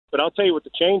But I'll tell you what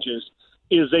the change is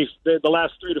the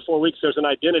last 3 to 4 weeks there's an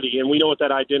identity, and we know what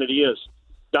that identity is.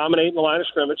 Dominating the line of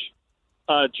scrimmage.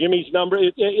 Jimmy's number,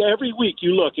 every week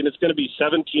you look, and it's going to be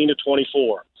 17 to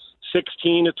 24,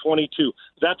 16 to 22.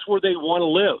 That's where they want to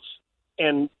live.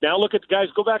 And now look at the guys,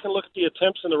 go back and look at the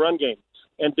attempts in the run game.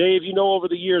 And, Dave, you know over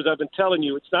the years I've been telling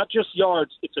you, it's not just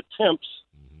yards, it's attempts.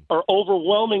 Are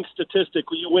overwhelming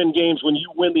statistically you win games when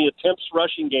you win the attempts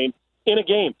rushing game in a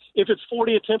game. If it's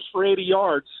 40 attempts for 80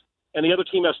 yards and the other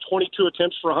team has 22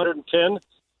 attempts for 110,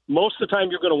 most of the time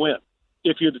you're going to win.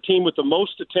 If you're the team with the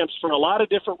most attempts for a lot of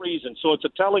different reasons. So it's a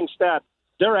telling stat.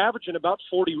 They're averaging about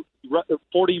 40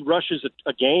 rushes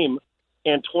a game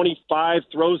and 25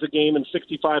 throws a game and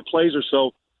 65 plays or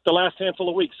so the last handful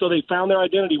of weeks. So they found their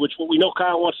identity, which what we know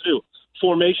Kyle wants to do.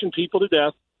 Formation people to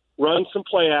death, run some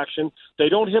play action. They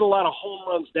don't hit a lot of home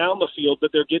runs down the field,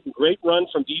 but they're getting great runs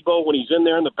from Debo when he's in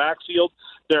there in the backfield.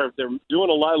 They're doing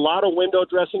a lot of window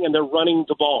dressing, and they're running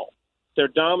the ball. They're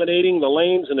dominating the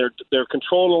lanes, and they're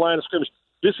controlling the line of scrimmage.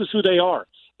 This is who they are.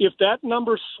 If that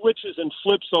number switches and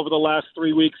flips over the last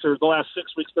 3 weeks or the last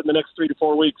 6 weeks, but in the next 3 to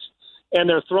 4 weeks, and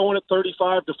they're throwing it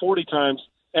 35 to 40 times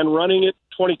and running it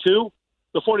 22,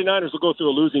 the 49ers will go through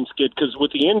a losing skid because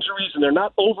with the injuries and they're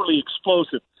not overly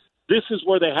explosive, this is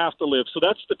where they have to live. So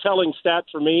that's the telling stat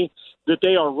for me, that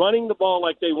they are running the ball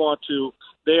like they want to.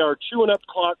 They are chewing up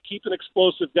clock, keeping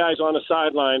explosive guys on the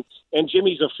sideline, and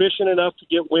Jimmy's efficient enough to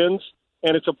get wins.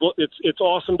 And it's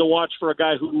awesome to watch for a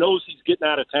guy who knows he's getting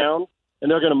out of town, and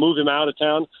they're going to move him out of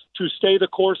town, to stay the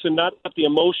course and not let the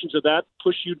emotions of that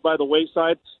push you by the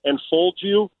wayside and fold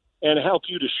you and help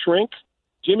you to shrink.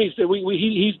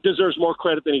 He deserves more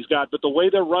credit than he's got, but the way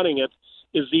they're running it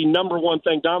is the number one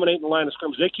thing, dominating the line of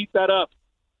scrimmage. They keep that up.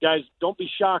 Guys, don't be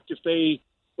shocked if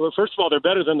first of all, they're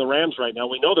better than the Rams right now.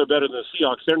 We know they're better than the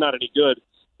Seahawks. They're not any good.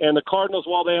 And the Cardinals,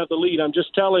 while they have the lead, I'm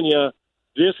just telling you,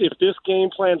 if this game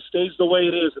plan stays the way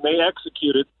it is and they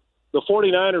execute it, the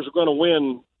 49ers are going to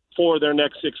win 4 of their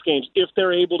next 6 games if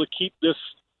they're able to keep this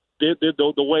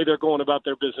the way they're going about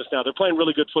their business now. They're playing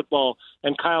really good football,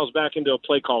 and Kyle's back into a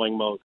play-calling mode.